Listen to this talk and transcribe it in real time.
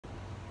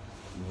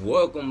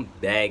Welcome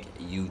back,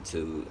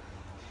 YouTube.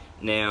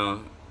 Now,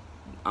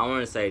 I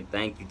want to say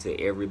thank you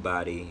to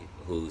everybody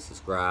who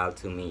subscribed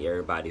to me,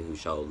 everybody who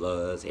showed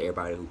love,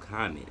 everybody who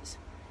comments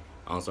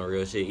on some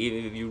real shit.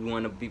 Even if you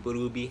one of the people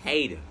who be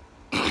hating,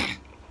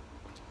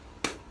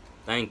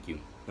 thank you.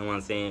 You know what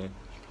I'm saying?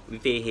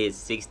 We've hit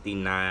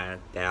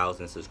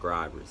 69,000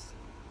 subscribers.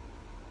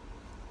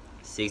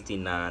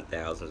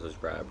 69,000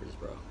 subscribers,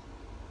 bro.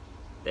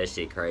 That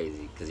shit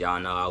crazy. Cause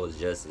y'all know I was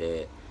just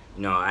at,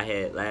 I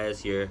had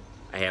last year.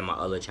 I had my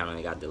other channel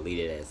that got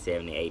deleted at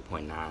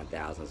 78.9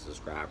 thousand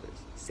subscribers.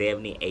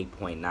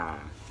 78.9.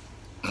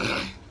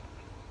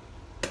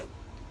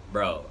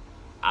 Bro,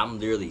 I'm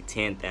literally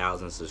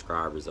 10,000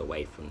 subscribers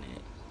away from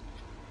that.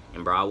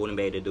 And bro, I wouldn't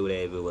be able to do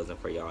that if it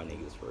wasn't for y'all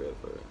niggas, for real,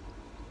 for real.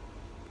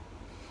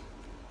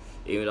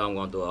 Even though I'm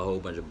going through a whole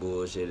bunch of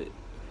bullshit,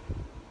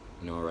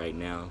 right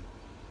now.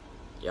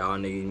 Y'all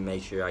niggas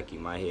make sure I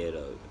keep my head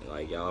up.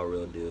 Like, y'all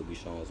real deal be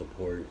showing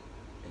support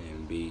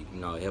and be,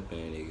 helping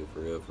a nigga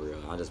for real, for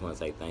real. I just want to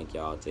say thank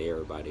y'all to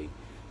everybody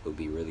who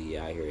be really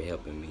out here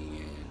helping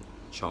me and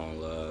showing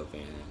love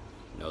and,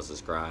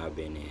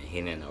 subscribing and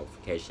hitting the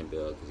notification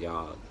bell. Because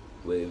y'all,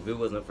 if it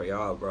wasn't for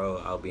y'all, bro,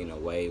 I'll be in a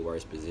way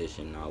worse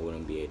position. I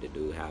wouldn't be able to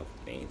do half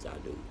the things I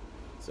do.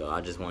 So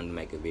I just wanted to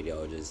make a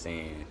video just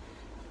saying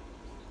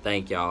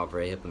thank y'all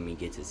for helping me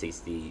get to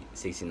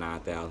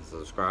 69,000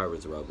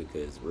 subscribers, bro,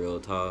 because real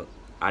talk,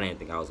 I didn't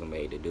think I was going to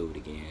be able to do it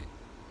again.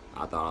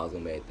 I thought I was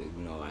going to be able to,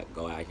 like,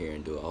 go out here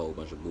and do a whole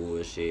bunch of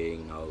bullshit,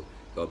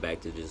 go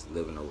back to just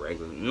living a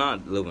regular,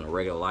 not living a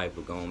regular life,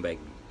 but going back,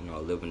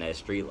 living that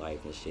street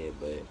life and shit.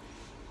 But,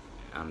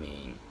 I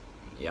mean,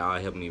 y'all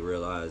helped me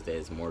realize that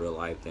it's more to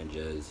life than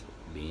just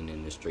being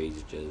in the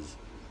streets, just,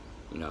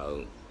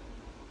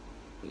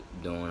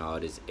 doing all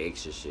this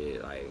extra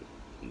shit, like,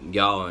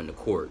 y'all in the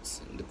courts,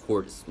 the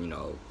courts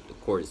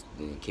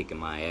been kicking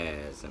my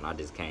ass, and I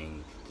just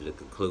came to the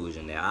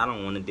conclusion that I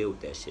don't want to deal with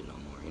that shit no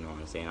more. You know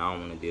what I'm saying? I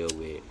don't want to deal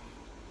with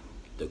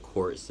the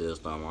court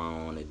system. I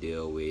don't want to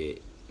deal with,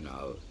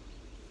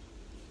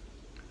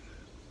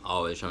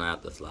 always trying to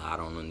have to slide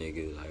on a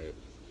nigga. Like,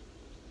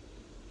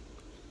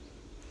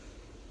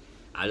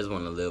 I just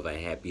want to live a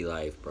happy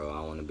life, bro.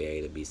 I want to be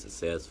able to be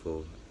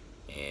successful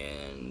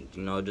and,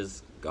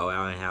 just go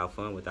out and have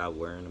fun without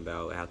worrying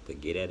about how to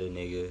get at a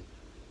nigga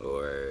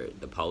or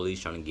the police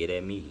trying to get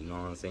at me, you know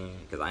what I'm saying?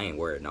 Because I ain't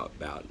worried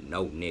about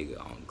no nigga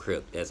on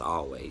Crip. That's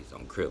always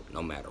on Crip,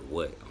 no matter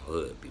what, on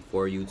Hood.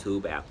 Before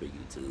YouTube, after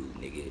YouTube,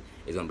 nigga,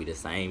 it's going to be the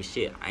same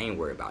shit. I ain't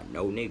worried about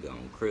no nigga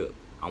on Crip.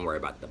 I'm worried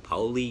about the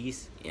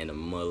police and the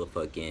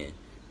motherfucking...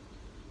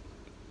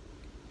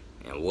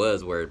 And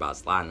was worried about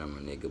sliding on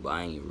a nigga, but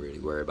I ain't really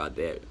worried about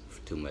that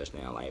too much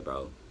now. Like,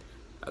 bro,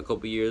 a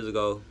couple years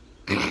ago,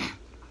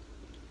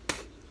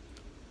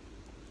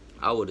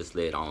 I would have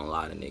slid on a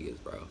lot of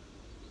niggas, bro.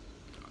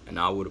 And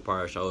I would have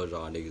probably showed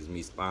y'all niggas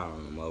me spying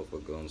on the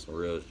motherfucker on some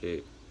real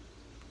shit.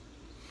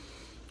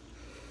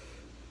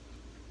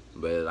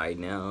 But like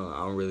now,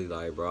 I'm really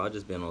like, bro, I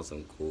just been on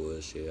some cool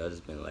shit. I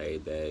just been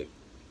laid back,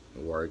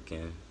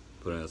 working,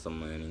 putting in some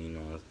money,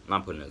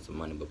 not putting in some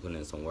money, but putting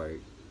in some work.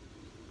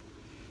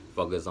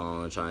 Focus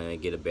on trying to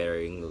get a better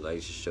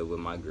relationship with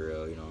my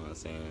girl, you know what I'm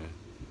saying?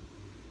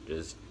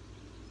 Just,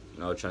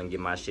 trying to get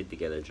my shit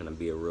together, trying to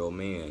be a real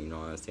man, you know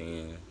what I'm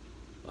saying?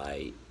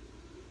 Like,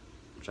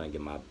 trying to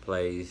get my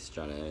place,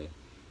 I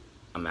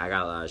got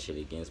a lot of shit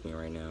against me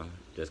right now,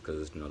 just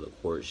because, the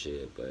court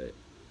shit, but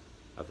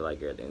I feel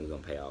like everything's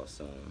gonna pay off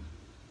soon.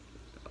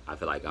 I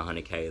feel like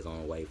 100K is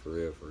on the way, for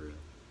real, for real.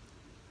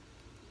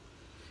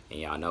 And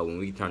y'all know when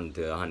we turn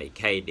into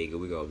 100K, nigga,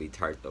 we gonna be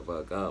turned the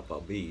fuck up, I'll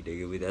be,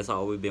 nigga. That's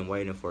all we've been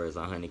waiting for is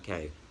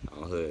 100K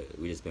on Hood.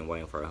 We just been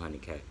waiting for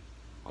 100K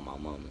on my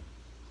mama.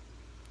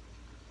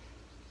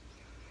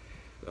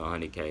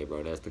 100K,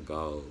 bro, that's the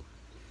goal.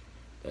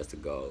 That's the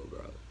goal,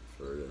 bro.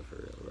 For real,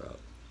 bro.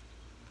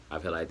 I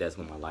feel like that's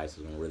when my life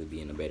is gonna really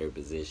be in a better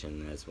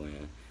position. That's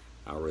when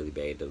I'll really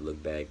be able to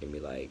look back and be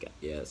like,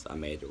 yes, I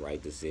made the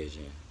right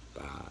decision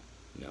by,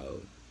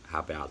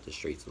 hopping out the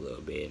streets a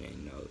little bit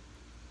and,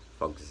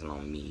 focusing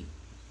on me,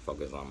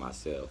 focusing on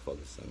myself,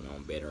 focusing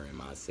on bettering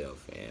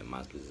myself and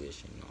my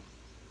position,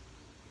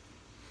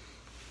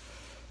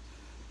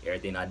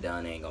 Everything I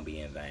done ain't gonna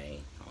be in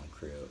vain on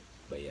Crib,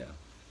 but yeah.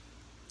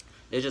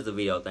 It's just a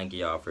video. Thank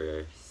y'all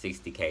for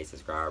 60K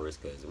subscribers,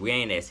 because we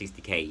ain't at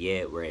 60K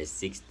yet. We're at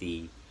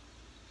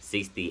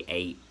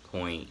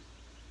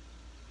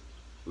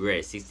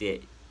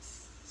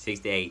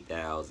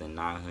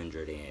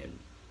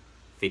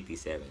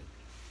 68,957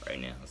 right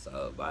now.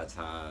 So by the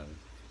time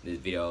this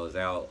video is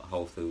out,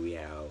 hopefully we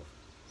have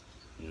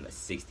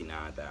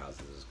 69,000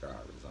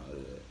 subscribers on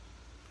Hood.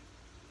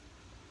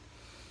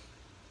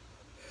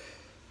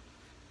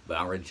 But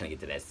I'm really trying to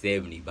get to that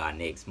 70 by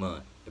next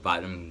month.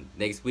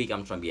 Next week,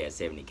 I'm trying to be at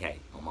 70K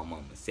on my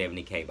mama.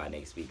 70K by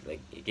next week.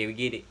 Like, can we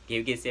get it? Can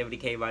we get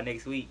 70K by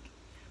next week?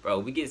 Bro,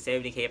 if we get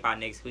 70K by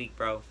next week,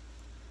 bro,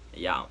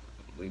 y'all,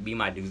 we're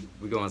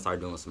gonna start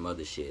doing some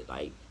other shit.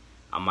 Like,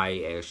 I'm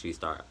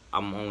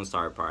gonna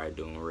start probably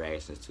doing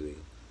reactions to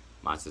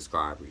my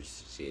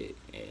subscribers shit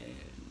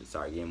and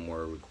start getting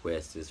more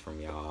requests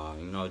from y'all.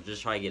 You know,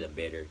 just try to get a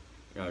better.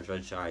 You know, try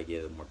to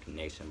get a more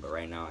connection. But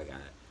right now,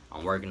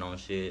 I'm working on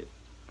shit.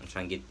 I'm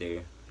trying to get there.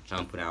 I'm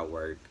trying to put out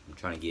work. I'm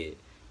trying to get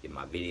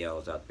my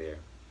videos out there.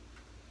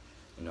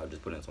 You know,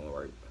 just put in some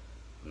work.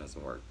 Put in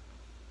some work.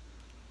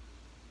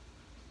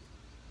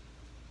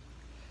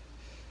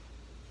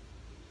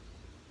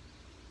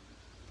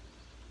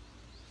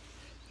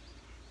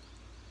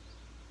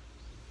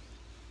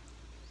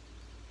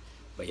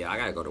 But yeah, I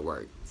gotta go to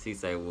work. See,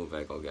 say we'll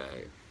back,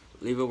 okay.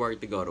 Leave it work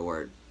to go to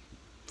work.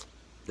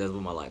 That's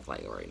what my life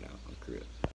like right now. I'm crib.